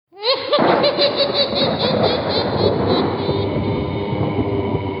The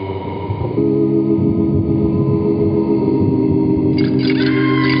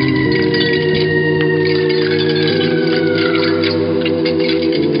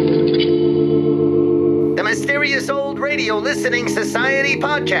Mysterious Old Radio Listening Society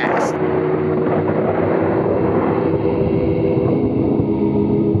podcast.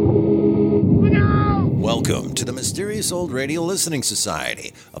 Welcome to the Mysterious Old Radio Listening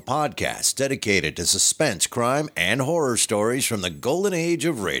Society, a podcast dedicated to suspense, crime, and horror stories from the golden age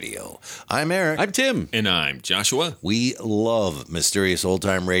of radio. I'm Eric. I'm Tim. And I'm Joshua. We love mysterious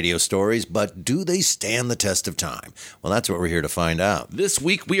old-time radio stories, but do they stand the test of time? Well, that's what we're here to find out. This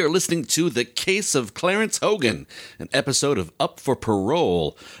week we are listening to The Case of Clarence Hogan, an episode of Up for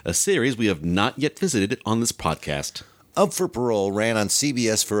Parole, a series we have not yet visited on this podcast. Up for Parole ran on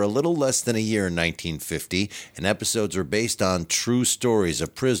CBS for a little less than a year in 1950, and episodes are based on true stories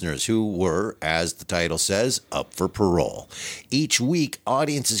of prisoners who were, as the title says, up for parole. Each week,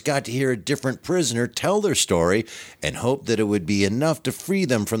 audiences got to hear a different prisoner tell their story and hope that it would be enough to free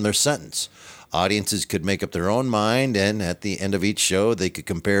them from their sentence. Audiences could make up their own mind, and at the end of each show, they could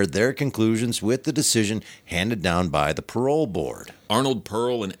compare their conclusions with the decision handed down by the parole board. Arnold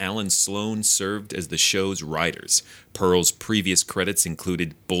Parole and Alan Sloan served as the show's writers. Parle's previous credits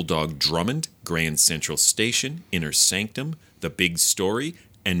included Bulldog Drummond, Grand Central Station, Inner Sanctum, The Big Story,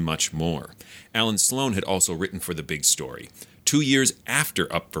 and much more. Alan Sloan had also written for The Big Story. 2 years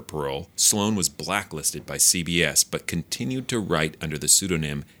after Up for Parole, Sloan was blacklisted by CBS, but continued to write under the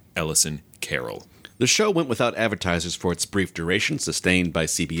pseudonym Ellison Carroll. The show went without advertisers for its brief duration, sustained by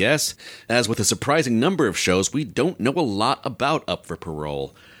CBS. As with a surprising number of shows, we don't know a lot about Up for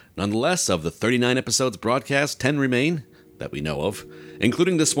Parole. Nonetheless, of the 39 episodes broadcast, 10 remain, that we know of,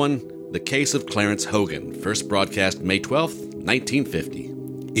 including this one, The Case of Clarence Hogan, first broadcast May 12th, 1950.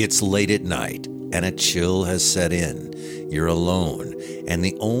 It's late at night, and a chill has set in. You're alone, and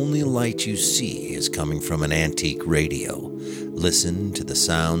the only light you see is coming from an antique radio. Listen to the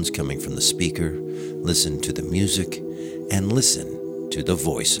sounds coming from the speaker, listen to the music, and listen to the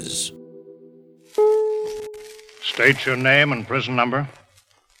voices. State your name and prison number.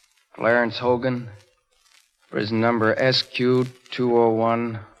 Clarence Hogan, prison number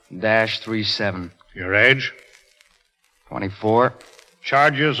SQ-201-37. Your age? 24.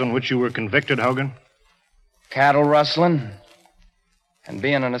 Charges on which you were convicted, Hogan? Cattle rustling and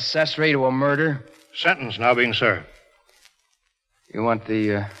being an accessory to a murder. Sentence now being served. You want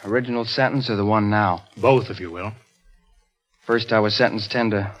the original sentence or the one now? Both, if you will. First, I was sentenced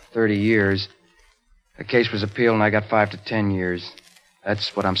 10 to 30 years. The case was appealed, and I got 5 to 10 years.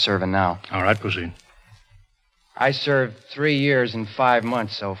 That's what I'm serving now. All right, proceed. I served 3 years and 5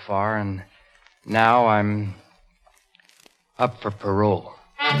 months so far, and now I'm up for parole.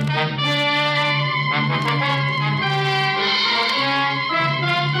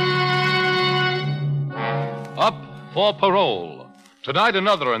 Up for Parole. Tonight,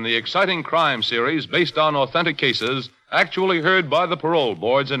 another in the exciting crime series based on authentic cases actually heard by the parole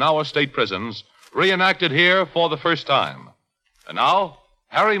boards in our state prisons, reenacted here for the first time. And now,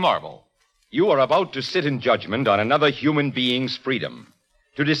 Harry Marvel. You are about to sit in judgment on another human being's freedom,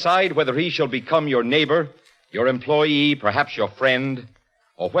 to decide whether he shall become your neighbor, your employee, perhaps your friend,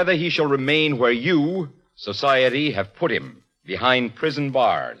 or whether he shall remain where you, society, have put him, behind prison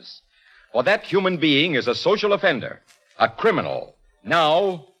bars. For that human being is a social offender, a criminal,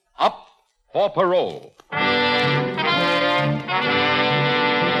 now up for parole.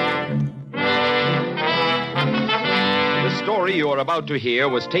 The story you are about to hear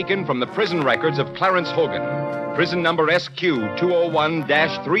was taken from the prison records of Clarence Hogan, prison number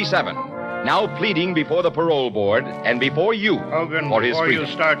SQ-201-37, now pleading before the parole board and before you, Hogan, for his before freedom.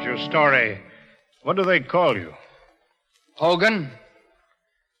 you start your story, what do they call you? Hogan?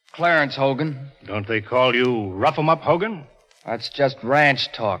 Clarence Hogan. Don't they call you Rough 'em Up Hogan? That's just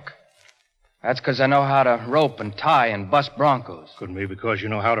ranch talk. That's because I know how to rope and tie and bust broncos. Couldn't be because you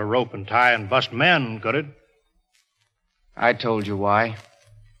know how to rope and tie and bust men, could it? I told you why.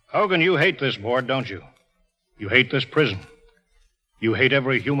 Hogan, you hate this board, don't you? You hate this prison. You hate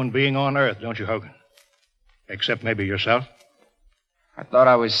every human being on earth, don't you, Hogan? Except maybe yourself. I thought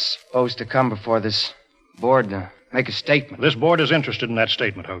I was supposed to come before this board to make a statement. This board is interested in that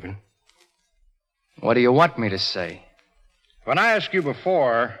statement, Hogan. What do you want me to say? When I asked you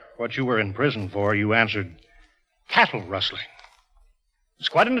before what you were in prison for, you answered cattle rustling. It's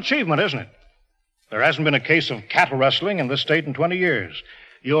quite an achievement, isn't it? There hasn't been a case of cattle rustling in this state in 20 years.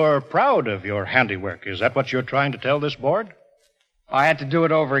 You're proud of your handiwork. Is that what you're trying to tell this board? If I had to do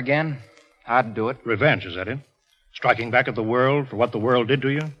it over again, I'd do it. Revenge, is that it? Striking back at the world for what the world did to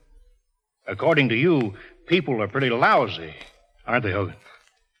you? According to you, people are pretty lousy, aren't they, Hogan?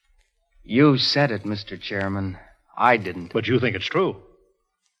 You said it, Mr. Chairman. I didn't. But you think it's true.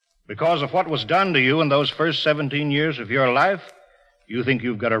 Because of what was done to you in those first 17 years of your life, you think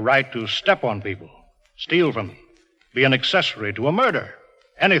you've got a right to step on people, steal from them, be an accessory to a murder,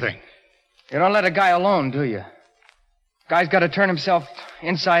 anything. You don't let a guy alone, do you? Guy's got to turn himself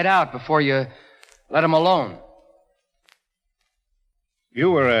inside out before you let him alone.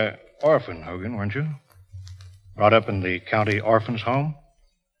 You were an orphan, Hogan, weren't you? Brought up in the county orphan's home?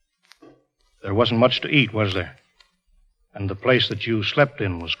 There wasn't much to eat, was there? And the place that you slept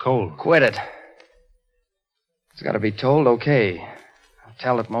in was cold. Quit it. It's got to be told, okay. I'll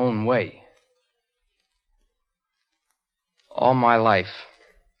tell it my own way. All my life,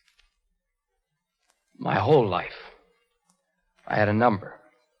 my whole life, I had a number.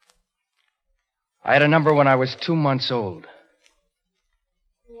 I had a number when I was 2 months old.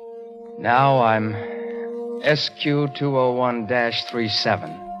 Now I'm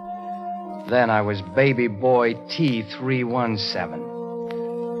SQ201-37. Then I was baby boy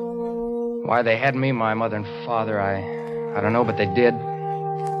T317. Why they had me, my mother and father, I don't know, but they did.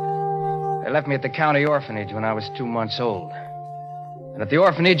 They left me at the county orphanage when I was 2 months old. And at the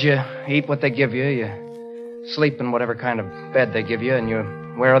orphanage, you eat what they give you, you sleep in whatever kind of bed they give you, and you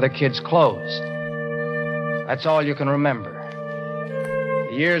wear other kids' clothes. That's all you can remember.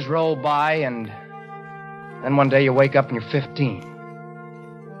 The years roll by, and then one day you wake up and you're 15.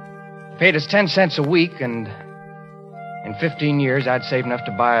 Paid us 10 cents a week, and in 15 years, I'd saved enough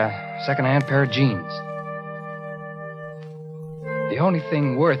to buy a second-hand pair of jeans. The only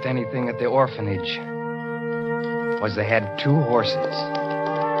thing worth anything at the orphanage was they had 2 horses.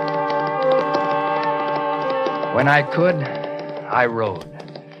 When I could, I rode.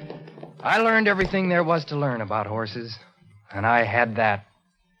 I learned everything there was to learn about horses, and I had that.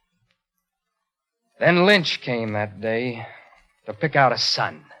 Then Lynch came that day to pick out a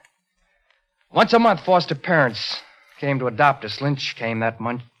son. Once a month, foster parents came to adopt us. Lynch came that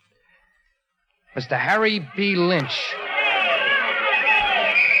month. Mr. Harry B. Lynch.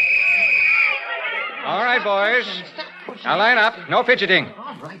 All right, boys. Now line up. No fidgeting.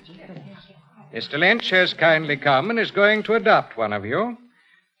 Mr. Lynch has kindly come and is going to adopt one of you.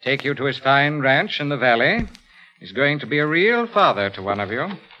 Take you to his fine ranch in the valley. He's going to be a real father to one of you.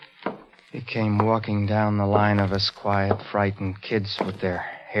 He came walking down the line of us quiet, frightened kids with their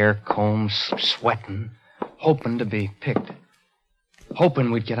hair combed, sweating, hoping to be picked.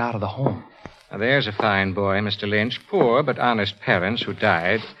 Hoping we'd get out of the home. Now, there's a fine boy, Mr. Lynch. Poor but honest parents who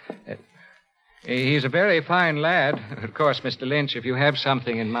died. He's a very fine lad. Of course, Mr. Lynch, if you have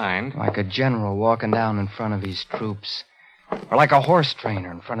something in mind. Like a general walking down in front of his troops. Or like a horse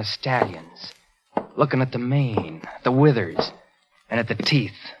trainer in front of stallions. Looking at the mane, the withers, and at the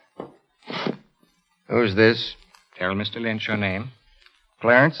teeth. Who's this? Tell Mr. Lynch your name.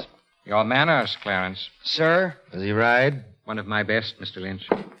 Clarence? Your manners, Clarence. Sir? Does he ride? One of my best, Mr. Lynch.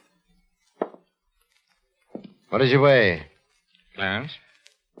 What does he weigh? Clarence?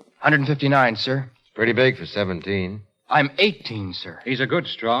 159, sir. Pretty big for 17. I'm 18, sir. He's a good,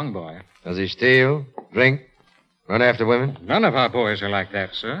 strong boy. Does he steal, drink, run after women? None of our boys are like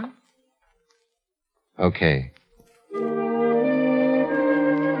that, sir. Okay.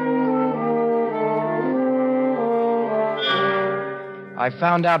 I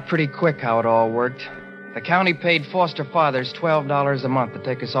found out pretty quick how it all worked. The county paid foster fathers $12 a month to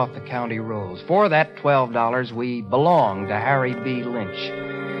take us off the county rolls. For that $12, we belonged to Harry B. Lynch.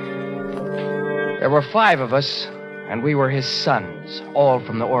 There were 5 of us, and we were his sons, all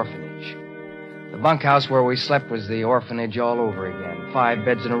from the orphanage. The bunkhouse where we slept was the orphanage all over again. 5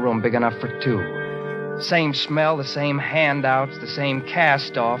 beds in a room big enough for 2. The same smell, the same handouts, the same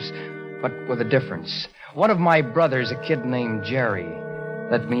cast-offs, but with a difference. One of my brothers, a kid named Jerry,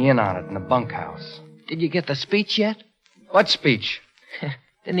 let me in on it in the bunkhouse. Did you get the speech yet? What speech?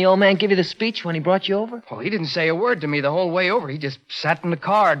 Didn't the old man give you the speech when he brought you over? Well, he didn't say a word to me the whole way over. He just sat in the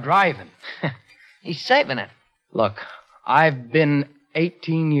car driving. He's saving it. Look, I've been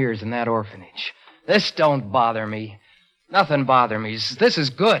 18 years in that orphanage. This don't bother me. Nothing bothers me. This is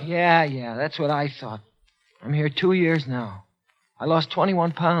good. Yeah, that's what I thought. I'm here 2 years now. I lost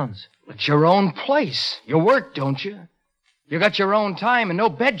 21 pounds. It's your own place. You work, don't you? You got your own time and no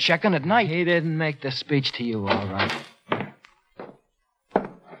bed checking at night. He didn't make the speech to you, all right.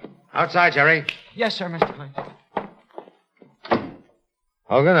 Outside, Jerry. Yes, sir, Mr. Clinton.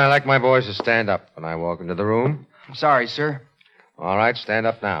 Hogan, I like my boys to stand up when I walk into the room. I'm sorry, sir. All right, stand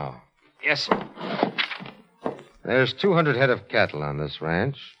up now. Yes, sir. There's 200 head of cattle on this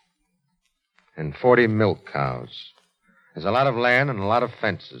ranch and 40 milk cows. There's a lot of land and a lot of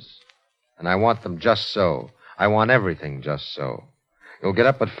fences. And I want them just so. I want everything just so. You'll get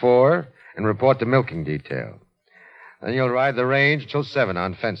up at 4 and report to milking detail. Then you'll ride the range till 7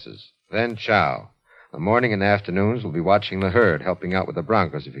 on fences. Then chow. The morning and afternoons we'll be watching the herd, helping out with the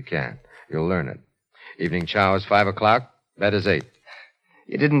broncos if you can. You'll learn it. Evening chow is 5 o'clock. Bed is 8.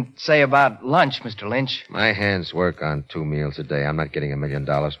 You didn't say about lunch, Mr. Lynch. My hands work on 2 meals a day. I'm not getting $1 million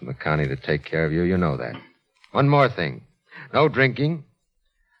from the county to take care of you. You know that. One more thing. No drinking,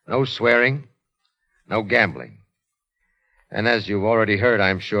 no swearing, no gambling. And as you've already heard,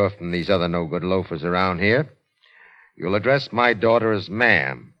 I'm sure, from these other no-good loafers around here, you'll address my daughter as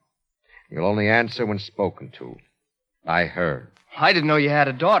ma'am. You'll only answer when spoken to. By her. I didn't know you had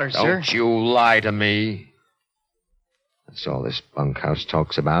a daughter, sir. Don't you lie to me. That's all this bunkhouse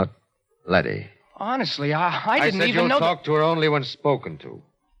talks about. Letty. Honestly, I didn't said even you'll know... talk to her only when spoken to.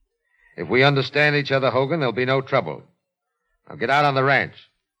 If we understand each other, Hogan, there'll be no trouble. Now get out on the ranch.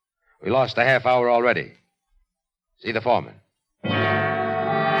 We lost a half hour already. See the foreman.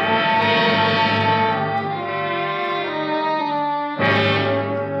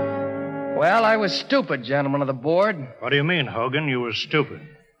 Well, I was stupid, gentlemen of the board. What do you mean, Hogan? You were stupid.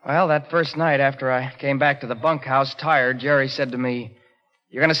 Well, that first night after I came back to the bunkhouse tired, Jerry said to me,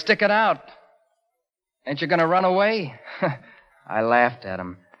 "You're going to stick it out. Ain't you going to run away?" I laughed at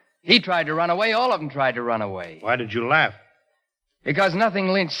him. He tried to run away. All of them tried to run away. Why did you laugh? Because nothing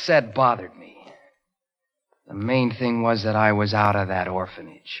Lynch said bothered me. The main thing was that I was out of that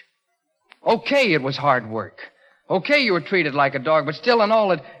orphanage. Okay, it was hard work. Okay, you were treated like a dog, but still in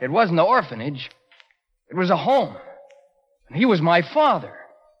all, it wasn't an orphanage. It was a home. And he was my father.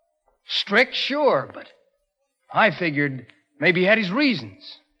 Strict, sure, but I figured maybe he had his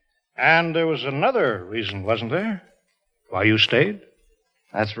reasons. And there was another reason, wasn't there? Why you stayed?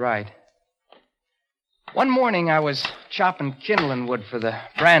 That's right. One morning I was chopping kindling wood for the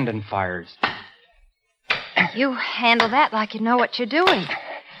Brandon fires. You handle that like you know what you're doing.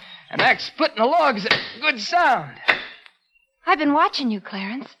 And that splitting the logs at a good sound. I've been watching you,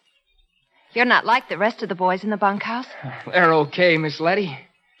 Clarence. You're not like the rest of the boys in the bunkhouse. They're okay, Miss Letty.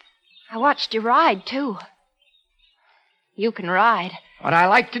 I watched you ride, too. You can ride. What I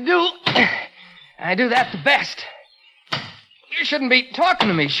like to do, I do that the best. You shouldn't be talking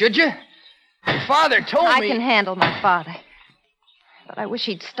to me, should you? Your father told me... I can handle my father. But I wish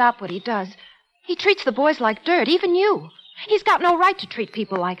he'd stop what he does. He treats the boys like dirt, even you. He's got no right to treat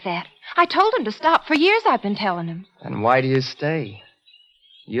people like that. I told him to stop. For years I've been telling him. Then why do you stay?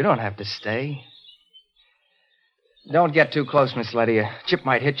 You don't have to stay. Don't get too close, Miss Letty. A chip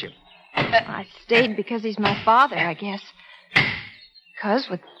might hit you. I stayed because he's my father, I guess. Because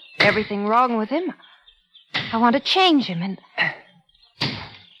with everything wrong with him, I want to change him, and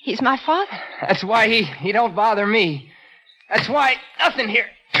he's my father. That's why he don't bother me. That's why nothing here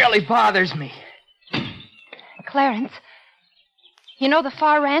really bothers me. Clarence, you know the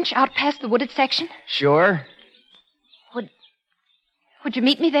far ranch out past the wooded section? Sure. Would you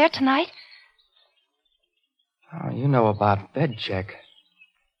meet me there tonight? Oh, you know about bed check.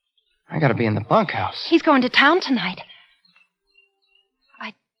 I gotta be in the bunkhouse. He's going to town tonight.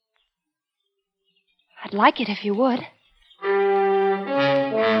 I'd like it if you would.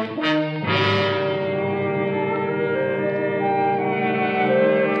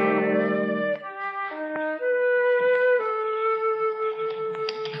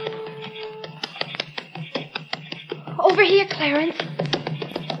 Over here, Clarence.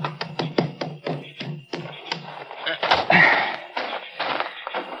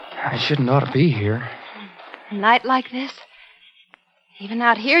 I shouldn't ought to be here. A night like this? Even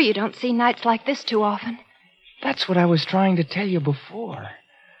out here, you don't see nights like this too often. That's what I was trying to tell you before.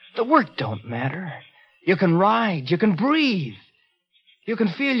 The work don't matter. You can ride. You can breathe. You can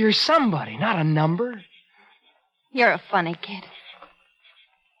feel you're somebody, not a number. You're a funny kid.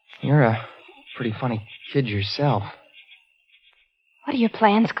 You're a pretty funny kid yourself. What are your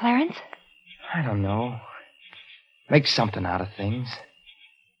plans, Clarence? I don't know. Make something out of things.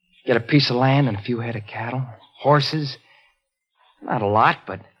 Get a piece of land and a few head of cattle. Horses. Not a lot,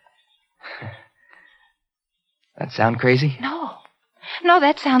 but... That sound crazy? No. No,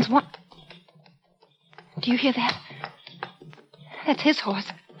 that sounds Do you hear that? That's his horse.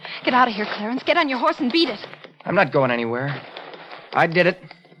 Get out of here, Clarence. Get on your horse and beat it. I'm not going anywhere. I did it.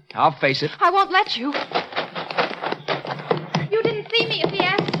 I'll face it. I won't let you. You didn't see me if he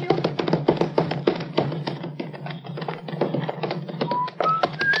asked you.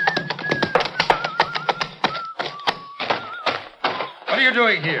 What are you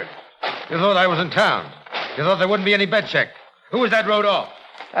doing here? You thought I was in town. You thought there wouldn't be any bed check. Who was that rode off?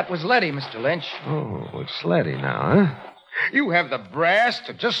 That was Letty, Mr. Lynch. Oh, it's Letty now, huh? You have the brass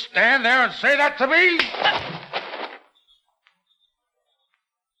to just stand there and say that to me?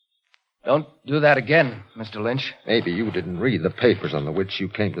 Don't do that again, Mr. Lynch. Maybe you didn't read the papers on which you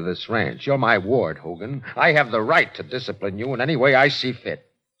came to this ranch. You're my ward, Hogan. I have the right to discipline you in any way I see fit.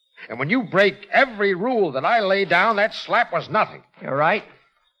 And when you break every rule that I lay down, that slap was nothing. You're right.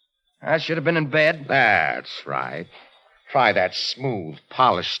 I should have been in bed. That's right. Try that smooth,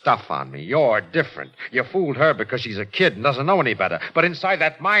 polished stuff on me. You're different. You fooled her because she's a kid and doesn't know any better. But inside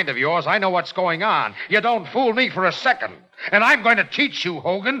that mind of yours, I know what's going on. You don't fool me for a second. And I'm going to teach you,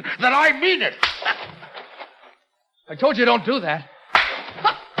 Hogan, that I mean it. I told you don't do that.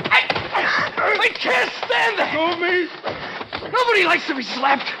 I can't stand that. Go me. Nobody likes to be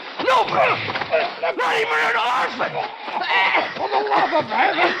slapped. Nobody. Not even an orphan. For the love of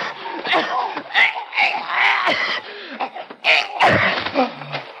heaven.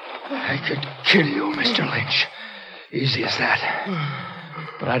 I could kill you, Mr. Lynch. Easy as that.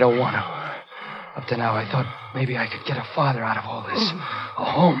 But I don't want to. Up to now, I thought maybe I could get a father out of all this. A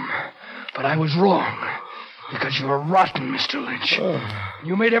home. But I was wrong. Because you were rotten, Mr. Lynch.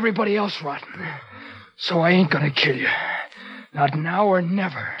 You made everybody else rotten. So I ain't gonna kill you. Not now or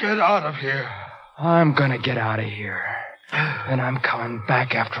never. Get out of here. I'm gonna get out of here. And I'm coming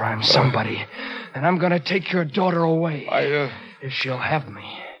back after I'm somebody. And I'm gonna take your daughter away. If she'll have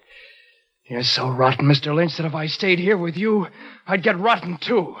me. You're so rotten, Mr. Lynch, that if I stayed here with you, I'd get rotten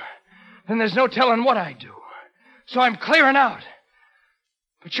too. Then there's no telling what I'd do. So I'm clearing out.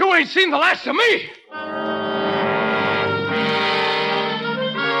 But you ain't seen the last of me.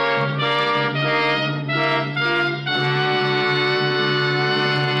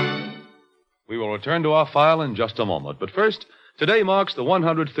 We will return to our file in just a moment. But first, today marks the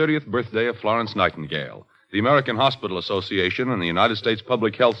 130th birthday of Florence Nightingale. The American Hospital Association and the United States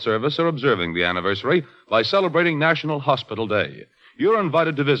Public Health Service are observing the anniversary by celebrating National Hospital Day. You're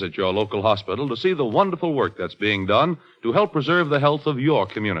invited to visit your local hospital to see the wonderful work that's being done to help preserve the health of your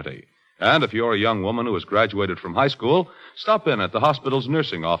community. And if you're a young woman who has graduated from high school, stop in at the hospital's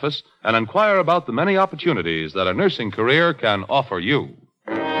nursing office and inquire about the many opportunities that a nursing career can offer you.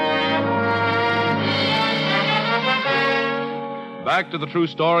 Back to the true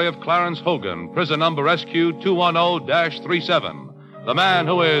story of Clarence Hogan, prison number SQ210-37, the man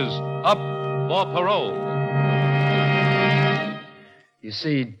who is up for parole. You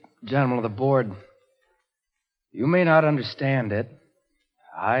see, gentlemen of the board, you may not understand it.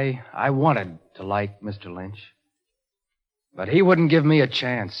 I wanted to like Mr. Lynch. But he wouldn't give me a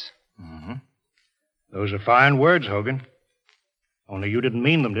chance. Mm-hmm. Those are fine words, Hogan. Only you didn't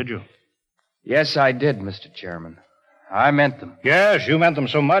mean them, did you? Yes, I did, Mr. Chairman. I meant them. Yes, you meant them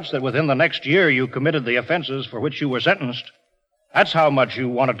so much that within the next year you committed the offenses for which you were sentenced. That's how much you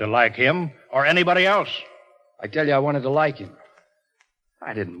wanted to like him or anybody else. I tell you, I wanted to like him.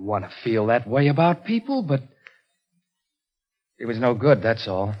 I didn't want to feel that way about people, but it was no good, that's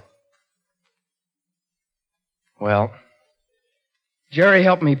all. Well, Jerry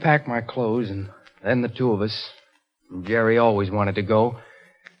helped me pack my clothes, and then the two of us, and Jerry always wanted to go,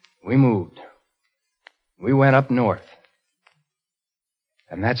 we moved. We went up north.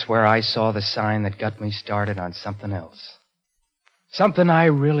 And that's where I saw the sign that got me started on something else. Something I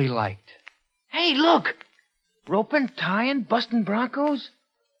really liked. Hey, look! Roping, tying, busting broncos.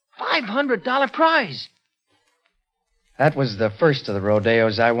 $500 prize. That was the first of the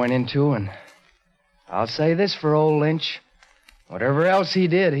rodeos I went into, and I'll say this for old Lynch. Whatever else he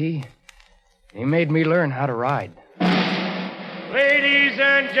did, he made me learn how to ride. Ladies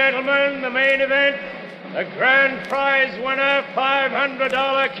and gentlemen, the main event, the grand prize winner,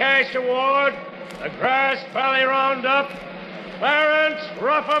 $500 cash award, the Grass Valley Roundup, Clarence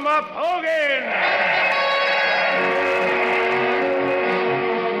Rough 'em Up Hogan.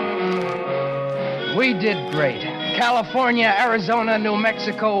 We did great. California, Arizona, New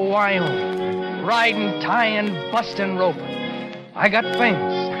Mexico, Wyoming. Riding, tying, busting, roping. I got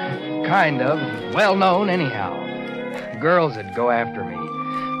famous. Kind of. Well known, anyhow. Girls would go after me.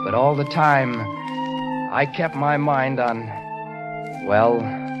 But all the time, I kept my mind on, well,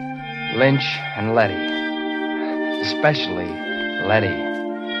 Lynch and Letty. Especially Letty.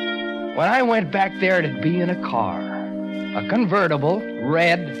 When I went back there, it'd be in a car. A convertible,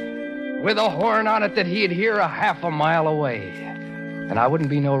 red, with a horn on it that he'd hear a half a mile away. And I wouldn't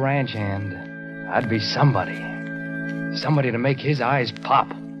be no ranch hand. I'd be somebody. Somebody to make his eyes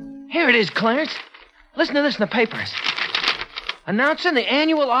pop. Here it is, Clarence. Listen to this in the papers. Announcing the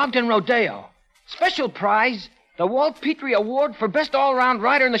annual Ogden Rodeo. Special prize, the Walt Petrie Award for Best All-Around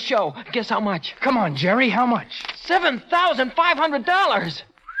Rider in the show. Guess how much? Come on, Jerry, how much? $7,500.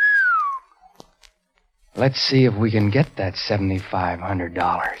 Let's see if we can get that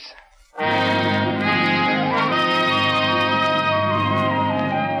 $7,500.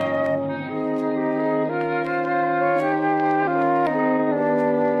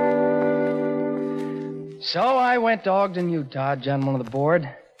 So I went to Ogden, Utah, gentlemen of the board.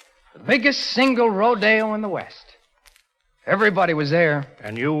 The biggest single rodeo in the West. Everybody was there.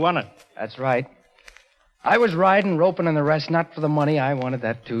 And you won it. That's right. I was riding, roping, and the rest, not for the money. I wanted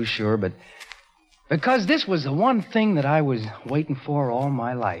that too, sure, but because this was the one thing that I was waiting for all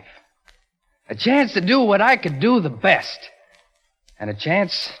my life. A chance to do what I could do the best. And a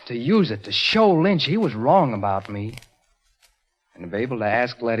chance to use it to show Lynch he was wrong about me. And to be able to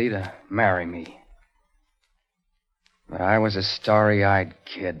ask Letty to marry me. But I was a starry-eyed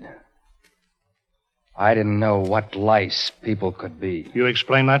kid. I didn't know what lice people could be. You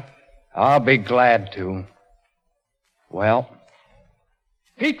explain that? I'll be glad to. Well,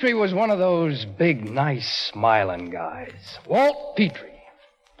 Petrie was one of those big, nice, smiling guys. Walt Petrie,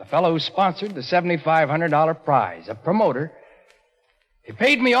 the fellow who sponsored the $7,500 prize, a promoter. He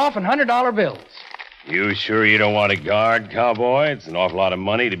paid me off in $100 bills. You sure you don't want a guard, cowboy? It's an awful lot of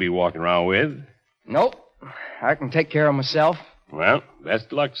money to be walking around with. Nope. I can take care of myself. Well, best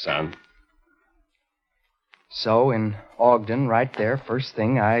of luck, son. So, in Ogden, right there, first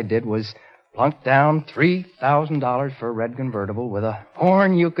thing I did was plunk down $3,000 for a red convertible with a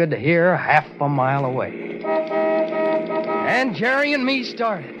horn you could hear half a mile away. And Jerry and me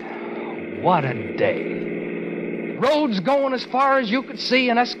started. What a day. Roads going as far as you could see,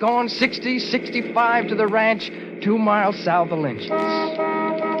 and us going 60, 65 to the ranch 2 miles south of Lynch's.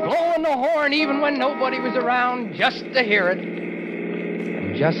 Blowing the horn even when nobody was around, just to hear it.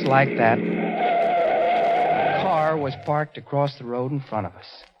 And just like that, a car was parked across the road in front of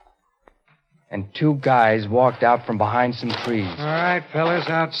us. And 2 guys walked out from behind some trees. All right, fellas,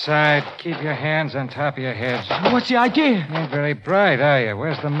 outside. Keep your hands on top of your heads. What's the idea? You ain't very bright, are you?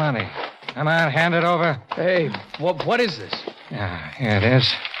 Where's the money? Come on, hand it over. Hey, what is this? Here it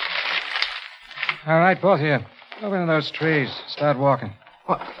is. All right, both of you. Over into those trees. Start walking.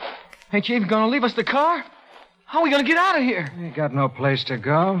 What? Ain't you even going to leave us the car? How are we going to get out of here? You got no place to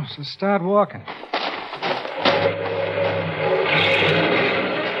go, so start walking.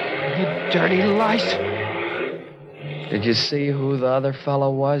 You dirty lice. Did you see who the other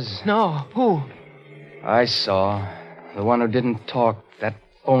fellow was? No, who? I saw. The one who didn't talk, that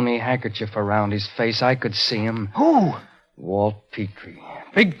phony handkerchief around his face. I could see him. Who? Walt Petrie.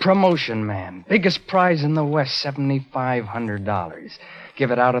 Big promotion man. Biggest prize in the West, $7,500.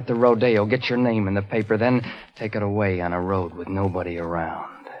 Give it out at the rodeo. Get your name in the paper. Then take it away on a road with nobody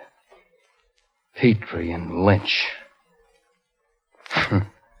around. Petrie and Lynch.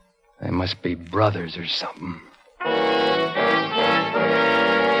 They must be brothers or something.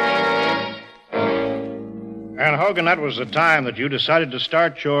 And, Hogan, that was the time that you decided to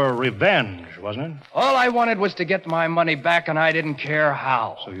start your revenge, wasn't it? All I wanted was to get my money back, and I didn't care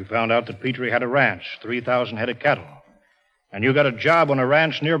how. So you found out that Petrie had a ranch, 3,000 head of cattle. And you got a job on a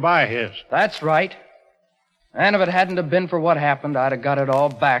ranch nearby his. That's right. And if it hadn't have been for what happened, I'd have got it all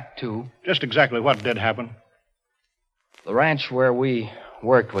back, too. Just exactly what did happen? The ranch where we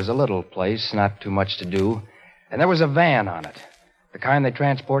worked was a little place, not too much to do. And there was a van on it, the kind they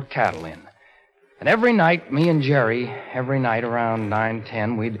transport cattle in. And every night, me and Jerry, every night around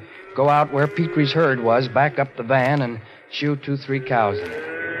 9:10, we'd go out where Petrie's herd was, back up the van, and shoot 2-3 cows in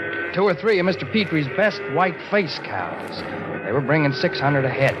it. 2 or 3 of Mr. Petrie's best white-faced cows. They were bringing 600 a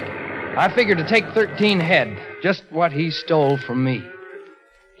head. I figured to take 13 head, just what he stole from me.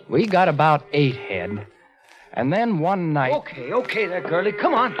 We got about 8 head. And then one night... Okay there, girlie.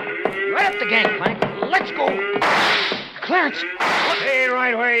 Come on. Right up the gangplank. Let's go. Clarence. Stay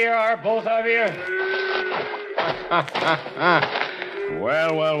right where you are, both of you.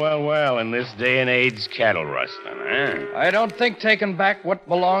 Well, in this day and age, cattle rustling, huh? I don't think taking back what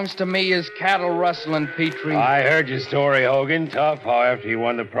belongs to me is cattle rustling, Petrie. I heard your story, Hogan. Tough how after you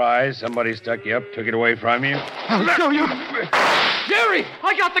won the prize, somebody stuck you up, took it away from you. I'll show you. Jerry,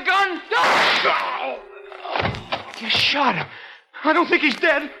 I got the gun. You shot him. I don't think he's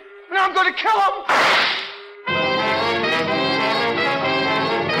dead. And I'm going to kill him.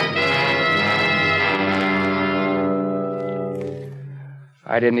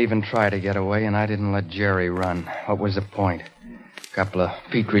 I didn't even try to get away, and I didn't let Jerry run. What was the point? A couple of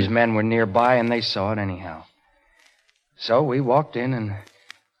Petrie's men were nearby, and they saw it anyhow. So we walked in and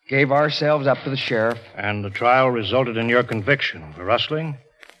gave ourselves up to the sheriff. And the trial resulted in your conviction for rustling,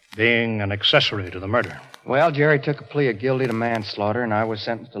 being an accessory to the murder. Well, Jerry took a plea of guilty to manslaughter, and I was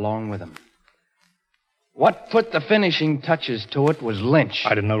sentenced along with him. What put the finishing touches to it was Lynch.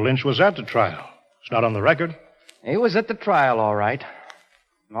 I didn't know Lynch was at the trial. It's not on the record. He was at the trial, all right.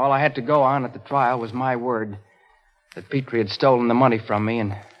 All I had to go on at the trial was my word that Petrie had stolen the money from me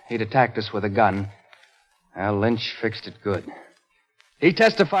and he'd attacked us with a gun. Well, Lynch fixed it good. He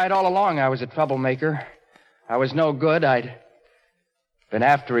testified all along I was a troublemaker. I was no good. I'd been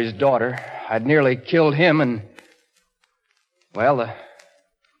after his daughter. I'd nearly killed him and... Well, the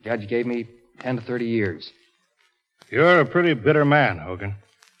judge gave me 10 to 30 years. You're a pretty bitter man, Hogan.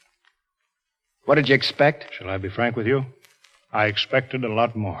 What did you expect? Shall I be frank with you? I expected a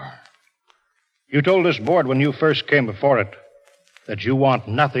lot more. You told this board when you first came before it that you want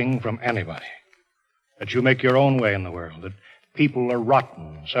nothing from anybody. That you make your own way in the world. That people are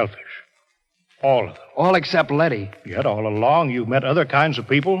rotten and selfish. All of them. All except Letty. Yet all along you've met other kinds of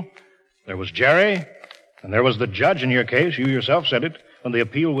people. There was Jerry, and there was the judge in your case. You yourself said it. When the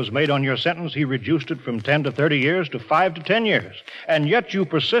appeal was made on your sentence, he reduced it from 10 to 30 years to 5 to 10 years. And yet you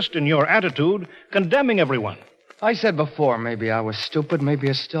persist in your attitude, condemning everyone. I said before, maybe I was stupid, maybe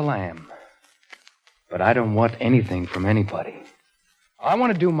I still am. But I don't want anything from anybody. I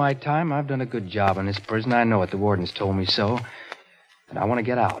want to do my time. I've done a good job in this prison. I know it. The warden's told me so. And I want to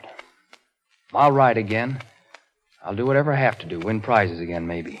get out. I'll ride again. I'll do whatever I have to do. Win prizes again,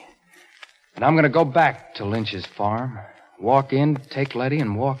 maybe. And I'm going to go back to Lynch's farm. Walk in, take Letty,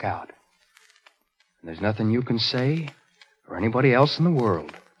 and walk out. And there's nothing you can say, or anybody else in the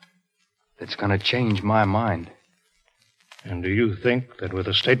world, that's going to change my mind. And do you think that with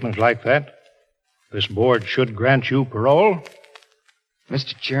a statement like that, this board should grant you parole?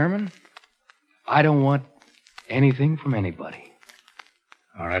 Mr. Chairman, I don't want anything from anybody.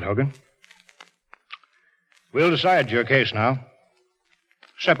 All right, Hogan. We'll decide your case now.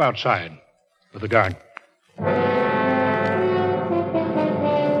 Step outside with the guard.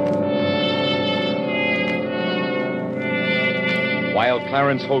 While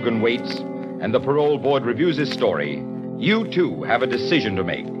Clarence Hogan waits and the parole board reviews his story, you too have a decision to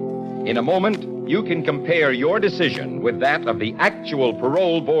make. In a moment, you can compare your decision with that of the actual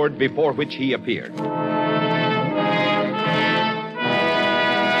parole board before which he appeared.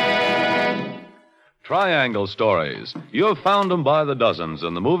 Triangle stories. You've found them by the dozens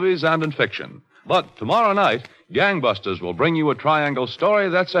in the movies and in fiction. But tomorrow night, Gangbusters will bring you a triangle story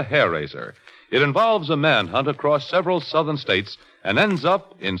that's a hair-raiser. It involves a manhunt across several southern states and ends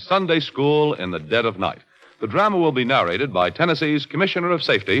up in Sunday school in the dead of night. The drama will be narrated by Tennessee's Commissioner of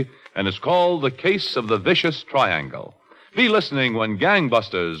Safety and is called The Case of the Vicious Triangle. Be listening when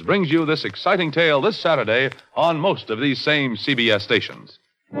Gangbusters brings you this exciting tale this Saturday on most of these same CBS stations.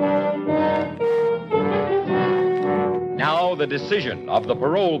 Now, the decision of the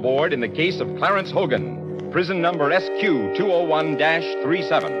parole board in the case of Clarence Hogan, prison number SQ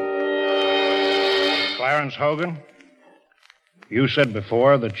 201-37. Clarence Hogan, you said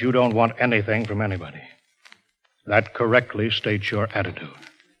before that you don't want anything from anybody. That correctly states your attitude.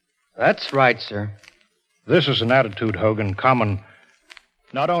 That's right, sir. This is an attitude, Hogan, common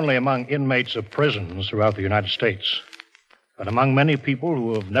not only among inmates of prisons throughout the United States, but among many people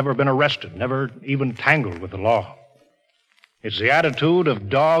who have never been arrested, never even tangled with the law. It's the attitude of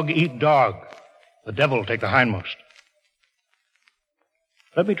dog eat dog. The devil take the hindmost.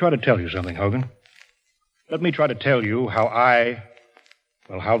 Let me try to tell you something, Hogan. Let me try to tell you how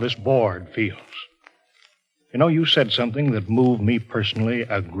this board feels. You know, you said something that moved me personally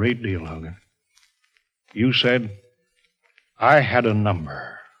a great deal, Hogan. You said, I had a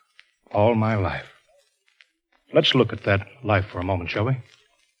number all my life. Let's look at that life for a moment, shall we?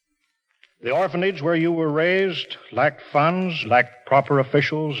 The orphanage where you were raised lacked funds, lacked proper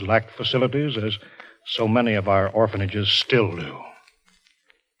officials, lacked facilities, as so many of our orphanages still do.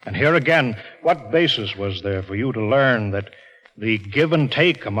 And here again, what basis was there for you to learn that the give and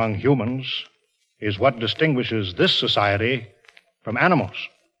take among humans is what distinguishes this society from animals?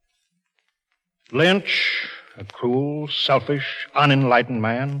 Lynch, a cruel, selfish, unenlightened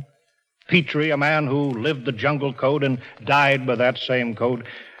man. Petrie, a man who lived the jungle code and died by that same code.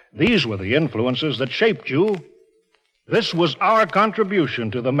 These were the influences that shaped you. This was our contribution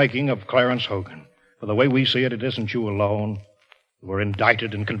to the making of Clarence Hogan. For the way we see it, it isn't you alone who were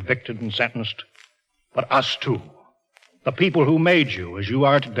indicted and convicted and sentenced, but us too. The people who made you as you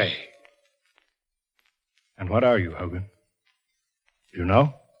are today. And what are you, Hogan? Do you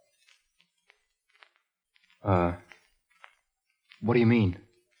know? What do you mean?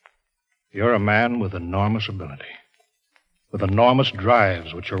 You're a man with enormous ability, with enormous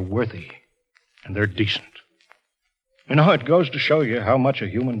drives which are worthy, and they're decent. You know, it goes to show you how much a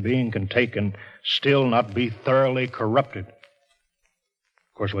human being can take and still not be thoroughly corrupted.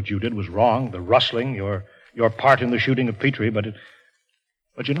 Of course, what you did was wrong, the rustling, your part in the shooting of Petrie,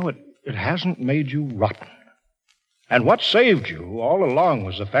 but you know, it hasn't made you rotten. And what saved you all along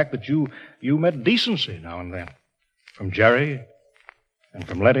was the fact that you met decency now and then. From Jerry and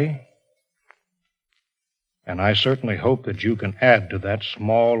from Letty. And I certainly hope that you can add to that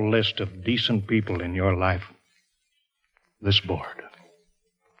small list of decent people in your life this board.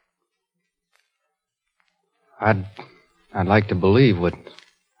 I'd like to believe what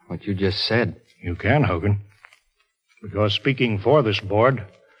you just said. You can, Hogan. Because speaking for this board,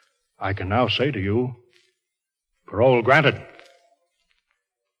 I can now say to you, parole granted.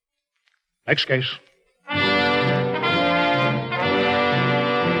 Next case.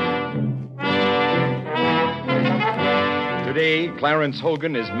 Today, Clarence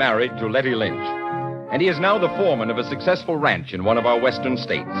Hogan is married to Letty Lynch, and he is now the foreman of a successful ranch in one of our western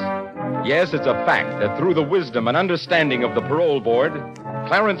states. Yes, it's a fact that through the wisdom and understanding of the parole board,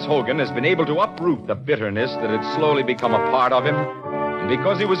 Clarence Hogan has been able to uproot the bitterness that had slowly become a part of him, and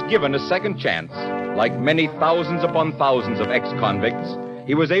because he was given a second chance, like many thousands upon thousands of ex-convicts,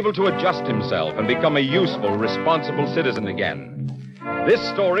 he was able to adjust himself and become a useful, responsible citizen again. This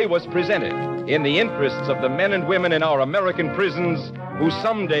story was presented in the interests of the men and women in our American prisons who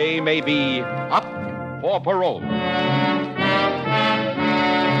someday may be up for parole.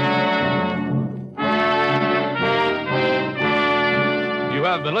 You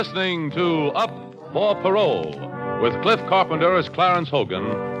have been listening to Up for Parole with Cliff Carpenter as Clarence Hogan,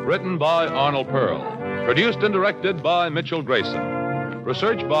 written by Arnold Pearl, produced and directed by Mitchell Grayson,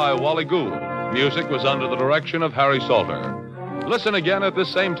 researched by Wally Gould. Music was under the direction of Harry Salter. Listen again at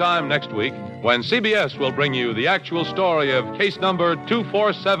this same time next week when CBS will bring you the actual story of case number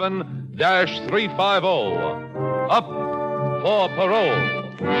 247-350, Up for Parole.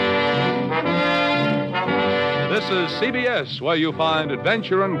 This is CBS, where you find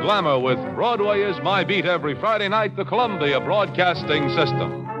adventure and glamour with Broadway is My Beat every Friday night, the Columbia Broadcasting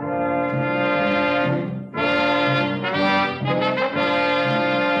System.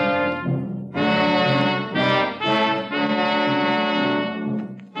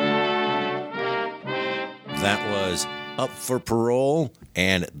 That was Up for Parole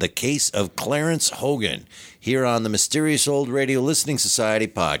and The Case of Clarence Hogan here on the Mysterious Old Radio Listening Society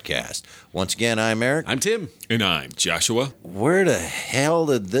podcast. Once again, I'm Eric. I'm Tim. And I'm Joshua. Where the hell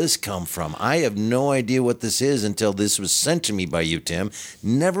did this come from? I have no idea what this is until this was sent to me by you, Tim.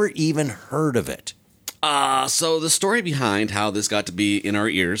 Never even heard of it. So the story behind how this got to be in our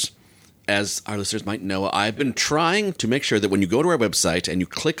ears, as our listeners might know, I've been trying to make sure that when you go to our website and you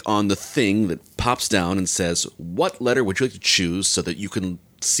click on the thing that pops down and says, what letter would you like to choose, so that you can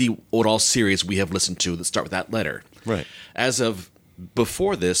see what all series we have listened to that start with that letter. Right. As of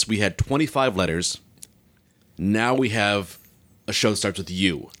before this, we had 25 letters. Now we have a show that starts with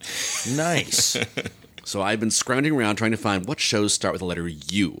U. Nice. So I've been scrounging around trying to find what shows start with the letter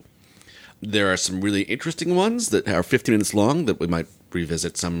U. There are some really interesting ones that are 15 minutes long that we might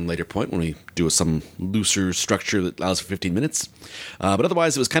revisit some later point when we do some looser structure that allows for 15 minutes. But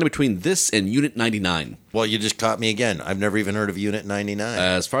otherwise, it was kind of between this and Unit 99. Well, you just caught me again. I've never even heard of Unit 99.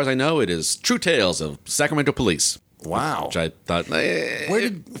 As far as I know, it is True Tales of Sacramento Police. Wow. Which I thought,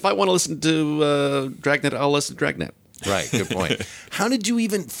 if I want to listen to Dragnet, I'll listen to Dragnet. Right, good point. How did you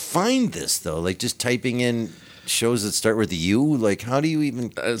even find this, though? Like, just typing in shows that start with the U? Like, how do you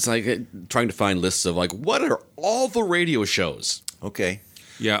even... It's like trying to find lists of, like, what are all the radio shows? Okay.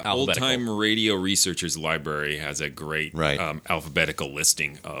 Yeah, Old Time Radio Researchers Library has a great alphabetical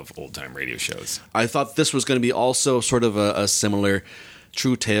listing of old-time radio shows. I thought this was going to be also sort of a similar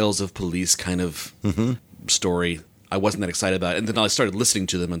True Tales of Police kind of story. I wasn't that excited about it. And then I started listening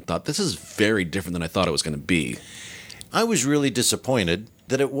to them and thought, this is very different than I thought it was going to be. I was really disappointed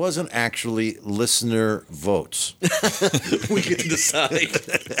that it wasn't actually listener votes. We get to decide.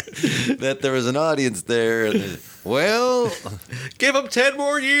 That there was an audience there. And, well, give them 10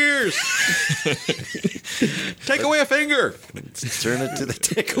 more years. Take away a finger. Let's turn it to the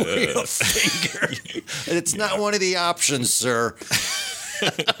take away a finger. And it's not one of the options, sir.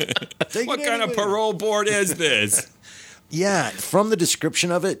 What kind of parole board is this? Yeah, from the description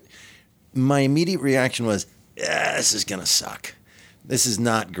of it, my immediate reaction was, this is going to suck. This is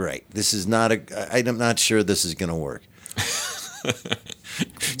not great. This is not I'm not sure this is going to work.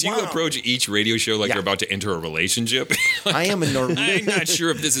 Do you approach each radio show like you're about to enter a relationship? I am I'm not sure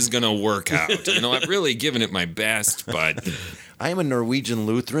if this is going to work out. You know, I've really given it my best, but... I am a Norwegian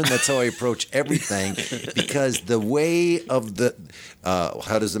Lutheran. That's how I approach everything, because the way of the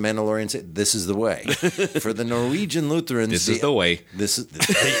how does the Mandalorian say? This is the way. For the Norwegian Lutherans, this is the way. This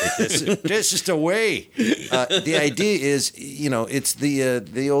is the way. The idea is, it's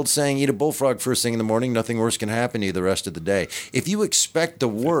the old saying: eat a bullfrog first thing in the morning. Nothing worse can happen to you the rest of the day. If you expect the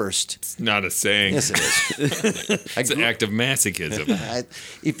worst, it's not a saying. Yes, it is. It's an act of masochism.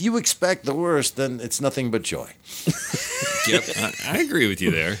 If you expect the worst, then it's nothing but joy. Yep, I agree with you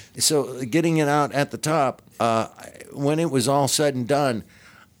there. So getting it out at the top, when it was all said and done,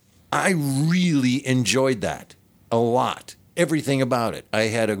 I really enjoyed that a lot. Everything about it. I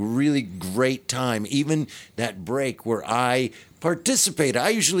had a really great time. Even that break where I participated. I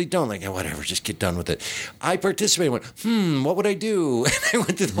usually don't. Like, whatever, just get done with it. I participated and went, what would I do? And I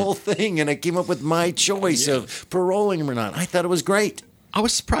went through the whole thing, and I came up with my choice of paroling him or not. I thought it was great. I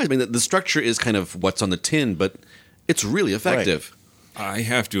was surprised. I mean, the structure is kind of what's on the tin, but it's really effective. Right. I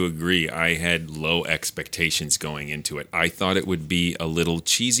have to agree. I had low expectations going into it. I thought it would be a little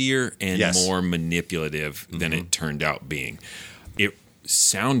cheesier and more manipulative than it turned out being. It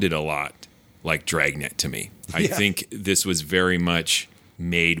sounded a lot like Dragnet to me. I think this was very much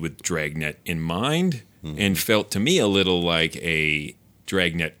made with Dragnet in mind and felt to me a little like a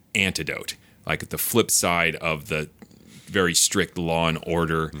Dragnet antidote, like the flip side of the very strict law and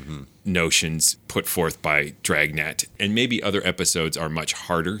order notions put forth by Dragnet. And maybe other episodes are much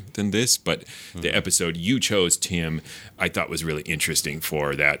harder than this, but the episode you chose, Tim, I thought was really interesting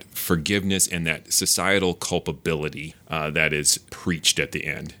for that forgiveness and that societal culpability that is preached at the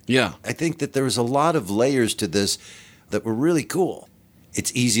end. Yeah. I think that there was a lot of layers to this that were really cool.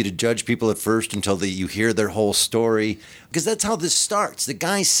 It's easy to judge people at first until you hear their whole story, because that's how this starts. The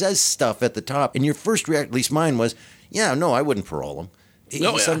guy says stuff at the top, and your first reaction, at least mine, was, yeah, no, I wouldn't parole him.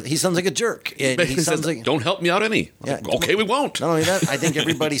 He sounds like a jerk. And he sounds like, don't help me out any. Yeah, okay, we won't. Not only that, I think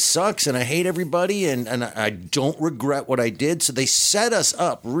everybody sucks, and I hate everybody, and I don't regret what I did. So they set us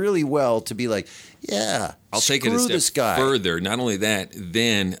up really well to be like, yeah, I'll take it a step further. Not only that,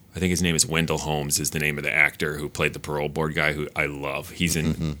 then I think his name is Wendell Holmes is the name of the actor who played the parole board guy, who I love. He's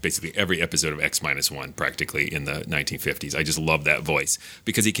in basically every episode of X-1 practically in the 1950s. I just love that voice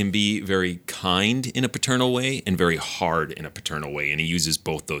because he can be very kind in a paternal way and very hard in a paternal way, and he uses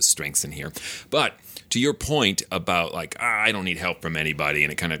both those strengths in here. But to your point about like, I don't need help from anybody,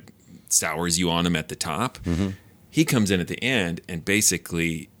 and it kind of sours you on him at the top, he comes in at the end and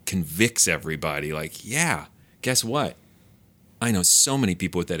basically convicts everybody like, yeah, guess what? I know so many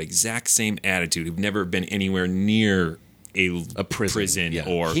people with that exact same attitude who've never been anywhere near a prison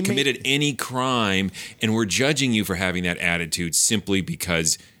or committed any crime, and we're judging you for having that attitude simply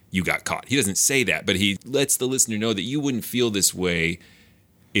because you got caught. He doesn't say that, but he lets the listener know that you wouldn't feel this way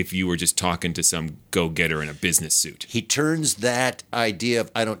if you were just talking to some go-getter in a business suit. He turns that idea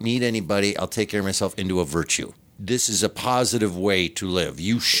of, I don't need anybody, I'll take care of myself, into a virtue. This is a positive way to live.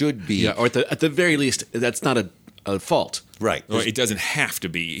 You should be. Yeah, or at the very least, that's not a fault. Right. Or it doesn't have to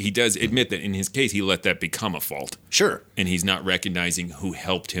be. He does admit that in his case, he let that become a fault. Sure. And he's not recognizing who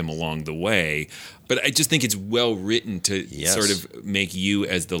helped him along the way. But I just think it's well written to sort of make you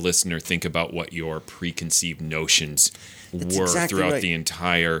as the listener think about what your preconceived notions were throughout the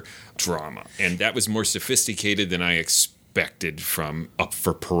entire drama. And that was more sophisticated than I expected from Up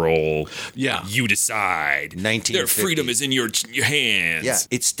for Parole. Yeah. You decide. 1950. Their freedom is in your hands. Yeah.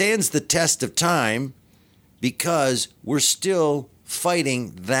 It stands the test of time because we're still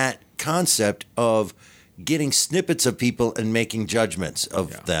fighting that concept of getting snippets of people and making judgments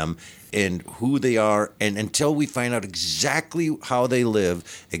of them and who they are. And until we find out exactly how they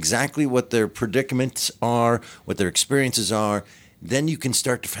live, exactly what their predicaments are, what their experiences are, then you can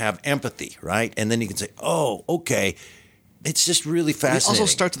start to have empathy, right? And then you can say, oh, okay. It's just really fascinating. It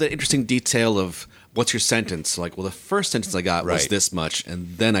also starts with that interesting detail of what's your sentence? Like, well, the first sentence I got was this much,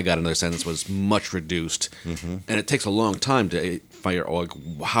 and then I got another sentence was much reduced. And it takes a long time to figure out,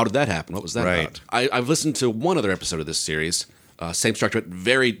 like, how did that happen? What was that about? I've listened to one other episode of this series. Same structure, but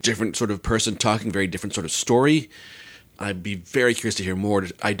very different sort of person talking, very different sort of story. I'd be very curious to hear more.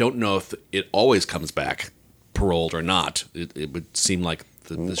 I don't know if it always comes back, paroled or not. It would seem like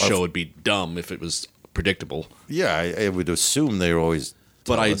the show would be dumb if it was predictable. Yeah, I would assume they were always.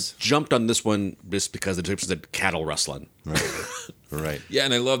 But I jumped on this one just because the description said cattle rustling. Right. Yeah,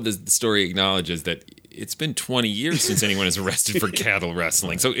 and I love the story acknowledges that it's been 20 years since anyone is arrested for cattle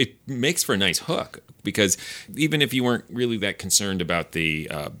wrestling. So it makes for a nice hook because even if you weren't really that concerned about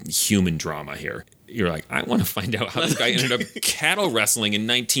the human drama here, you're like, I want to find out how this guy ended up cattle wrestling in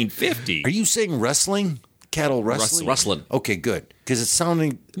 1950. Are you saying wrestling? cattle rustling? Rustling. Okay, good. Because it's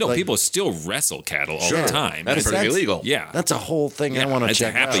sounding No, like, people still wrestle cattle all Sure. the time. That's pretty illegal. Yeah. That's a whole thing I want to That's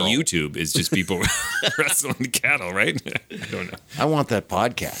check half out. of YouTube is just people wrestling cattle, right? I don't know. I want that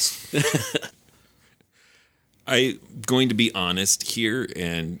podcast. I'm going to be honest here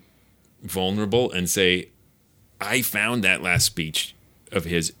and vulnerable and say I found that last speech of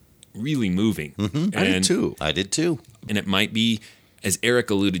his really moving. Mm-hmm. I did too. And it might be, as Eric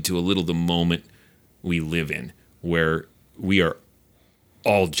alluded to, a little the moment we live in, where we are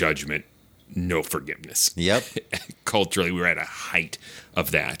all judgment, no forgiveness. Yep. Culturally, we're at a height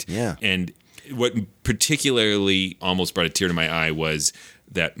of that. Yeah. And what particularly almost brought a tear to my eye was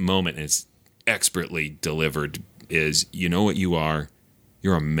that moment, and it's expertly delivered, is, you know what you are?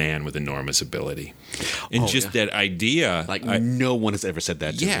 You're a man with enormous ability. And that idea. Like, no one has ever said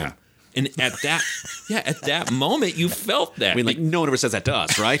that to him. And at that moment, you felt that. I mean, like, no one ever says that to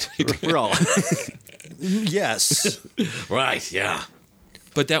us, right? We're all... Yes. Right, yeah.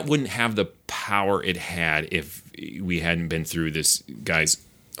 But that wouldn't have the power it had if we hadn't been through this guy's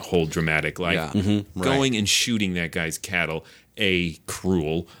whole dramatic life. Yeah. Mm-hmm. Going and shooting that guy's cattle,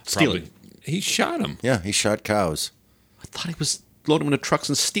 cruel. Stealing. He shot him. Yeah, he shot cows. I thought he was loading them into trucks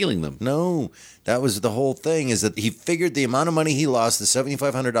and stealing them. No, that was the whole thing, is that he figured the amount of money he lost, the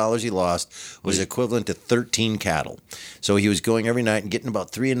 $7,500 he lost, was equivalent to 13 cattle. So he was going every night and getting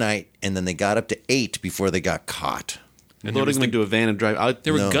about 3 a night, and then they got up to 8 before they got caught. And loading them into a van and drive out.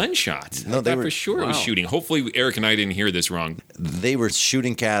 There were gunshots. No, they were for sure. It was shooting. Hopefully, Eric and I didn't hear this wrong. They were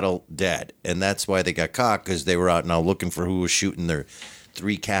shooting cattle dead, and that's why they got caught, because they were out now looking for who was shooting their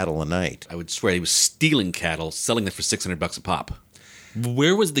 3 cattle a night. I would swear he was stealing cattle, selling them for $600 a pop.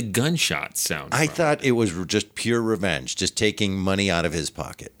 Where was the gunshot sound I from? thought it was just pure revenge, just taking money out of his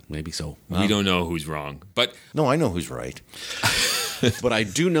pocket. Maybe so. We don't know who's wrong, but no, I know who's right. But I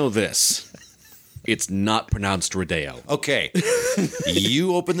do know this. It's not pronounced Rodeo. Okay.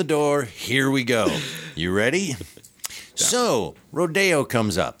 You open the door. Here we go. You ready? So, Rodeo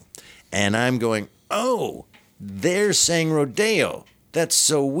comes up, and I'm going, oh, they're saying Rodeo. That's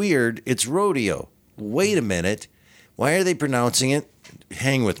so weird. It's rodeo. Wait a minute. Why are they pronouncing it?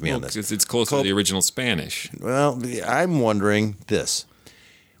 Hang with me on this. Because it's closer to the original Spanish. Well, I'm wondering this.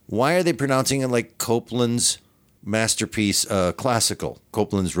 Why are they pronouncing it like Copeland's masterpiece, classical,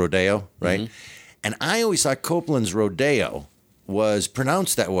 Copeland's Rodeo, right? Mm-hmm. And I always thought Copeland's Rodeo was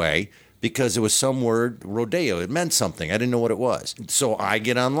pronounced that way because it was some word, rodeo. It meant something. I didn't know what it was. So I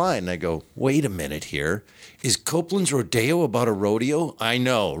get online and I go, wait a minute here. Is Copeland's Rodeo about a rodeo? I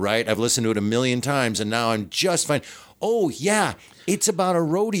know, right? I've listened to it a million times, and now I'm just fine. Oh, yeah, it's about a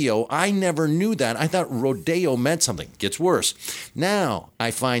rodeo. I never knew that. I thought rodeo meant something. Gets worse. Now I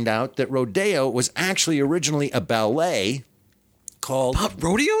find out that rodeo was actually originally a ballet called...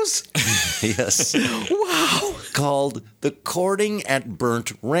 rodeos? Yes. Wow. Called The Courting at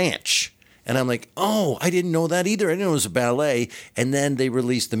Burnt Ranch. And I'm like, oh, I didn't know that either. I didn't know it was a ballet. And then they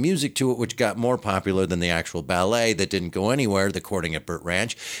released the music to it, which got more popular than the actual ballet that didn't go anywhere, The Courting at Burnt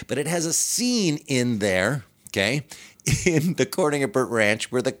Ranch. But it has a scene in there, okay, in The Courting at Burnt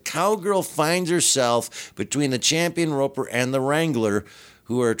Ranch, where the cowgirl finds herself between the champion roper and the wrangler,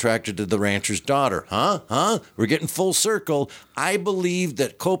 who are attracted to the rancher's daughter. Huh? We're getting full circle. I believe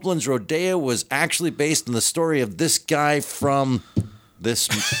that Copeland's Rodeo was actually based on the story of this guy from this...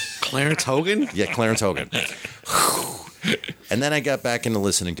 Clarence Hogan? Yeah, Clarence Hogan. And then I got back into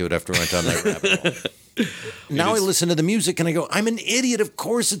listening to it after I went down that rabbit hole. Now I listen to the music and I go, I'm an idiot. Of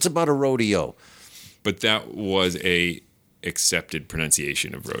course it's about a rodeo. But that was a accepted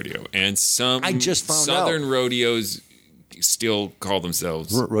pronunciation of rodeo. And some I just found southern out. rodeos still call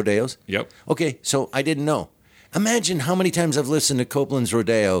themselves rodeos? Yep. Okay, so I didn't know. Imagine how many times I've listened to Copeland's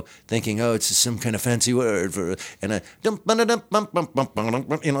Rodeo thinking, oh, it's some kind of fancy word for, and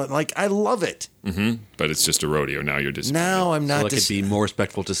like, I love it. Mm-hmm. But it's just a rodeo. Now you're just... Now I'm not... So it could be more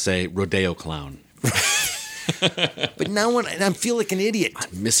respectful to say rodeo clown. But now I feel like an idiot.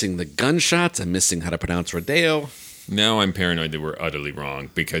 I'm missing the gunshots. I'm missing how to pronounce rodeo. Now I'm paranoid that we're utterly wrong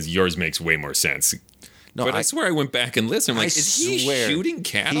because yours makes way more sense. No, but I swear I went back and listened. I'm like, is he shooting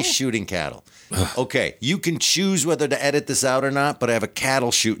cattle? He's shooting cattle. Okay, you can choose whether to edit this out or not, but I have a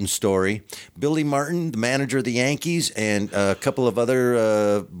cattle shooting story. Billy Martin, the manager of the Yankees, and a couple of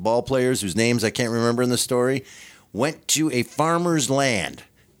other ball players whose names I can't remember in the story, went to a farmer's land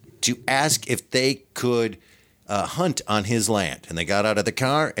to ask if they could hunt on his land. And they got out of the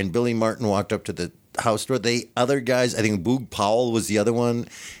car, and Billy Martin walked up to the house tour. The other guys, I think Boog Powell was the other one.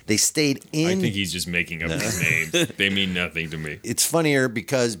 They stayed in. I think he's just making up his names. They mean nothing to me. It's funnier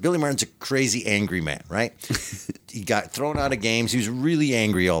because Billy Martin's a crazy angry man, right? He got thrown out of games. He was really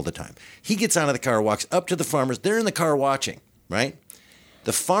angry all the time. He gets out of the car, walks up to the farmers. They're in the car watching, right?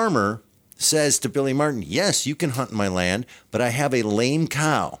 The farmer says to Billy Martin, yes, you can hunt my land, but I have a lame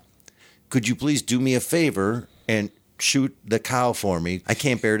cow. Could you please do me a favor and shoot the cow for me? I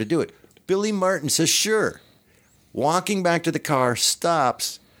can't bear to do it. Billy Martin says, sure. Walking back to the car,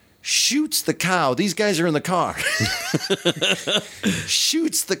 stops, shoots the cow. These guys are in the car.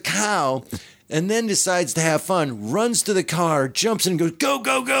 Shoots the cow, and then decides to have fun, runs to the car, jumps in and goes, go,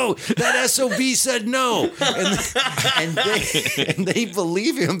 go, go. That SOB said no. And they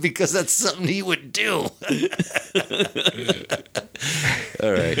believe him because that's something he would do.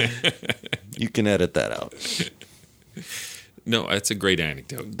 All right. You can edit that out. No, that's a great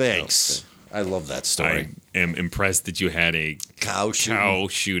anecdote. Thanks. I love that story. I am impressed that you had a cow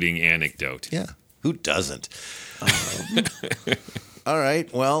shooting anecdote. Yeah. Who doesn't? All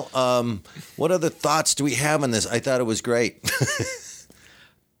right. Well, what other thoughts do we have on this? I thought it was great.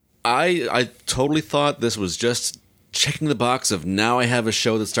 I totally thought this was just checking the box of now I have a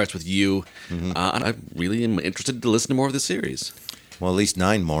show that starts with you. And I really am interested to listen to more of the series. Well, at least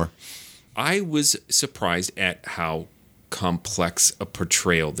 9 more. I was surprised at how complex a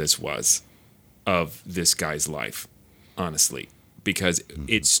portrayal this was of this guy's life, honestly, because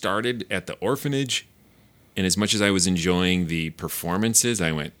it started at the orphanage, and as much as I was enjoying the performances,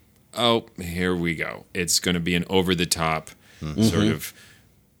 I went, oh, here we go. It's going to be an over-the-top sort of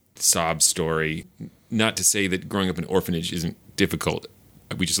sob story. Not to say that growing up in an orphanage isn't difficult.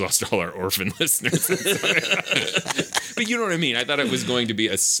 We just lost all our orphan listeners. But you know what I mean? I thought it was going to be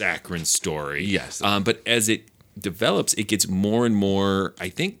a saccharine story. Yes. But as it develops, it gets more and more, I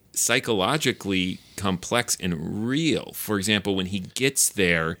think, psychologically complex and real. For example, when he gets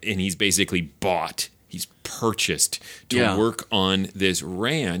there and he's basically bought, he's purchased to work on this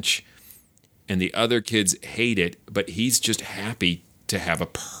ranch, and the other kids hate it, but he's just happy to have a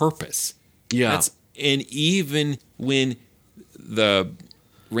purpose. Yeah. And even when the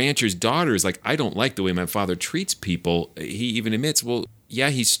rancher's daughter is like, I don't like the way my father treats people, he even admits, well, yeah,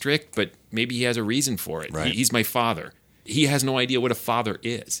 he's strict, but maybe he has a reason for it. Right. He's my father. He has no idea what a father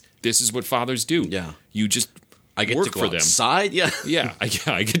is. This is what fathers do. Yeah. You just I get work to go for them. outside. Yeah. Yeah, I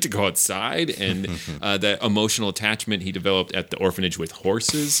get to go outside, and the emotional attachment he developed at the orphanage with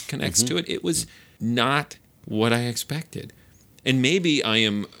horses connects to it. It was not what I expected. And maybe I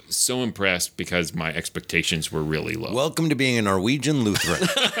am so impressed because my expectations were really low. Welcome to being a Norwegian Lutheran.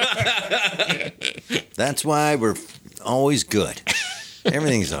 That's why we're always good.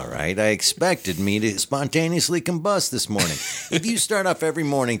 Everything's all right. I expected me to spontaneously combust this morning. If you start off every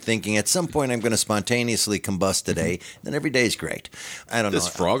morning thinking at some point I'm going to spontaneously combust today, then every day is great. I don't know. This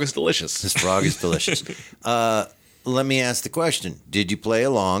frog is delicious. This frog is delicious. Let me ask the question. Did you play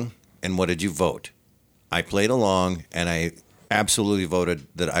along, and what did you vote? I played along, and I absolutely voted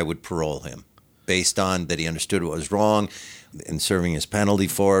that I would parole him based on that he understood what was wrong and serving his penalty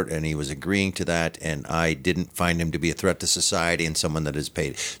for it, and he was agreeing to that, and I didn't find him to be a threat to society and someone that is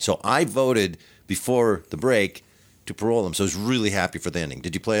paid. So I voted before the break to parole him, so I was really happy for the ending.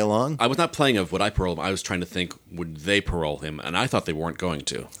 Did you play along? I was not playing of would I parole him. I was trying to think, would they parole him? And I thought they weren't going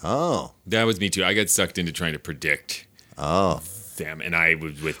to. Oh. That was me too. I got sucked into trying to predict them, and I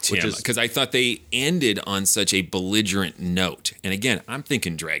was with Tim because I thought they ended on such a belligerent note. And again, I'm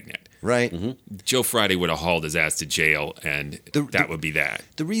thinking Dragnet. Right. Joe Friday would have hauled his ass to jail, and that would be that.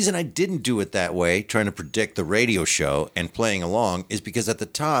 The reason I didn't do it that way, trying to predict the radio show and playing along, is because at the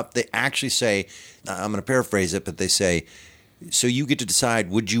top, they actually say, I'm going to paraphrase it, but they say, so you get to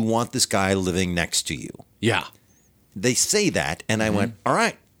decide, would you want this guy living next to you? Yeah. They say that, and I went, all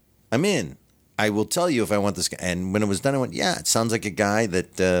right, I'm in. I will tell you if I want this guy. And when it was done, I went, yeah, it sounds like a guy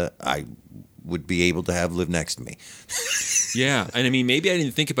that I would be able to have live next to me. Yeah, and I mean, maybe I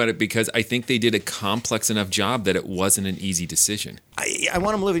didn't think about it because I think they did a complex enough job that it wasn't an easy decision. I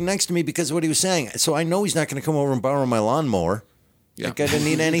want him living next to me because of what he was saying. So I know he's not going to come over and borrow my lawnmower. Yeah. That guy doesn't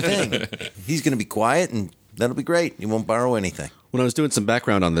need anything. He's going to be quiet, and that'll be great. He won't borrow anything. When I was doing some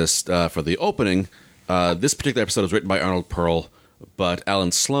background on this for the opening, this particular episode was written by Arnold Parole, but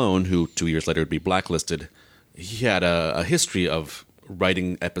Alan Sloan, who 2 years later would be blacklisted, he had a history of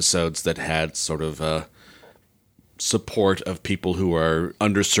writing episodes that had sort of support of people who are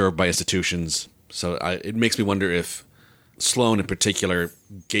underserved by institutions. So it makes me wonder if Sloan in particular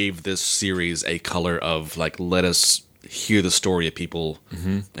gave this series a color of, like, let us hear the story of people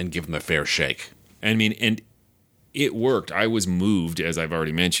and give them a fair shake. I mean, and it worked. I was moved, as I've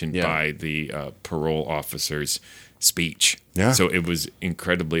already mentioned, by the parole officer's speech. Yeah. So it was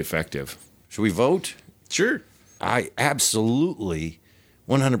incredibly effective. Should we vote? Sure. I absolutely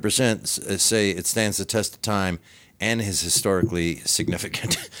 100% say it stands the test of time and is historically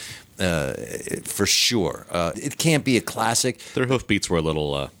significant. For sure. It can't be a classic. Their hoofbeats were a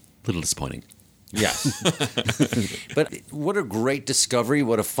little disappointing. Yes. But what a great discovery.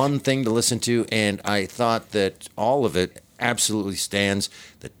 What a fun thing to listen to. And I thought that all of it absolutely stands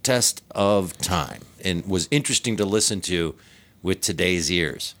the test of time and was interesting to listen to with today's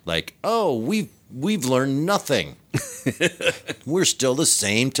ears. Like, oh, we've learned nothing. We're still the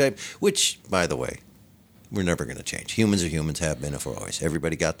same type, which, by the way, we're never going to change. Humans are humans, have been for always.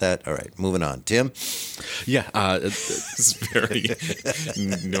 Everybody got that? All right, moving on. Tim? Yeah. It's very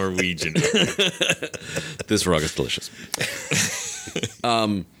Norwegian. This frog is delicious.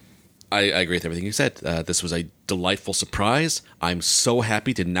 I agree with everything you said. This was a delightful surprise. I'm so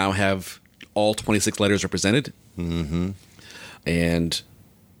happy to now have all 26 letters represented. Mm-hmm. And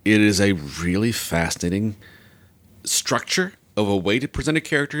it is a really fascinating structure of a way to present a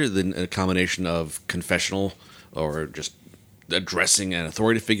character than a combination of confessional or just addressing an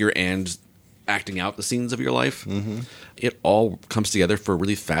authority figure and acting out the scenes of your life. Mm-hmm. It all comes together for a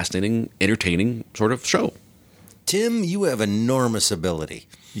really fascinating, entertaining sort of show. Tim, you have enormous ability.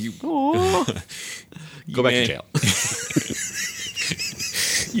 Go back to jail.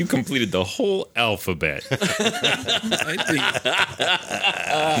 You completed the whole alphabet. I think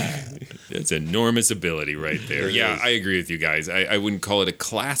that's enormous ability right there. Yeah, I agree with you guys. I wouldn't call it a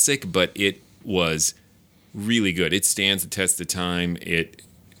classic, but it was really good. It stands the test of time.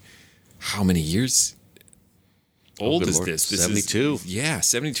 How many years old is this? 72.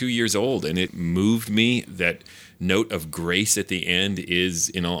 72 years old, and it moved me. That note of grace at the end is,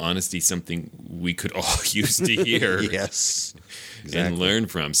 in all honesty, something we could all use to hear. Yes. Exactly. And learn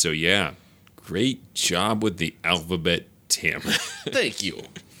from. So, yeah, great job with the alphabet, Tim. Thank you.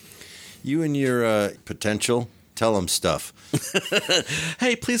 You and your potential, tell them stuff.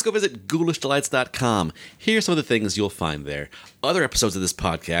 Hey, please go visit ghoulishdelights.com. Here's some of the things you'll find there. Other episodes of this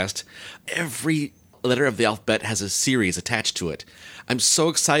podcast. Every letter of the alphabet has a series attached to it. I'm so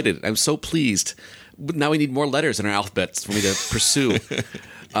excited. I'm so pleased. But now we need more letters in our alphabets for me to pursue.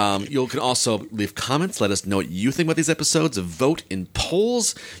 You can also leave comments. Let us know what you think about these episodes. Vote in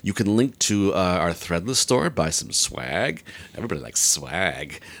polls. You can link to our Threadless store, buy some swag. Everybody likes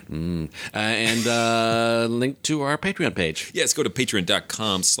swag. And link to our Patreon page. Yes, go to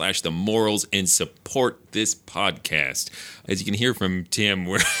patreon.com/themorals and support this podcast. As you can hear from Tim,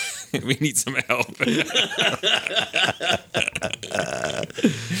 we need some help.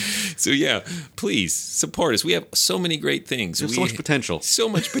 So, yeah, please support us. We have so many great things. There's so much potential. So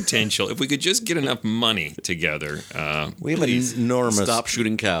much potential. If we could just get enough money together. We have enormous... Stop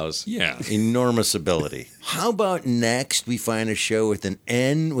shooting cows. Yeah. Enormous ability. How about next we find a show with an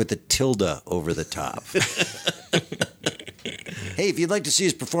N with a tilde over the top? Hey, if you'd like to see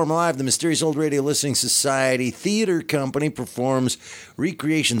us perform live, the Mysterious Old Radio Listening Society Theater Company performs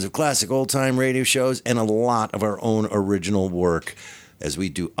recreations of classic old-time radio shows and a lot of our own original work as we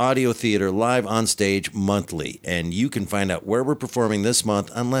do audio theater live on stage monthly. And you can find out where we're performing this month,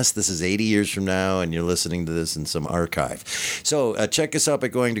 unless this is 80 years from now and you're listening to this in some archive. So check us out by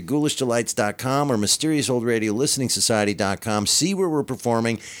going to ghoulishdelights.com or mysteriousouldradioListeningSociety.com. See where we're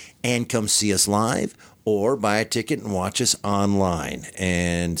performing and come see us live, or buy a ticket and watch us online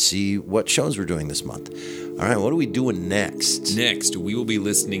and see what shows we're doing this month. All right, what are we doing next? Next, we will be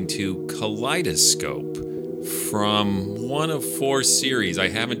listening to Kaleidoscope from one of 4 series. I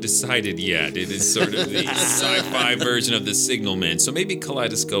haven't decided yet. It is sort of the sci-fi version of The Signalman. So maybe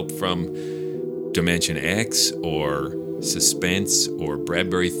Kaleidoscope from Dimension X or Suspense or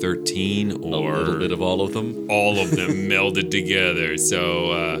Bradbury 13 or... A little bit of all of them. All of them melded together.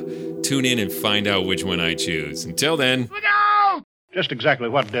 So tune in and find out which one I choose. Until then... Look out! Just exactly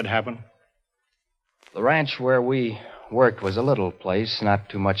what did happen? The ranch where we worked was a little place, not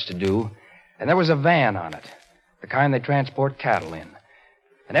too much to do. And there was a van on it, the kind they transport cattle in.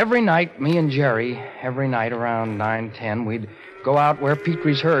 And every night, me and Jerry, every night around 9:10, we'd go out where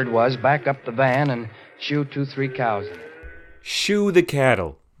Petrie's herd was, back up the van, and shoe 2-3 cows in it. Shoe the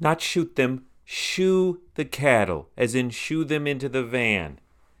cattle, not shoot them. Shoe the cattle, as in shoe them into the van.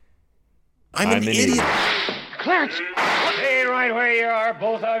 I'm an idiot. Clarence! Stay right where you are,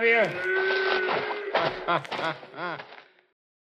 both of you.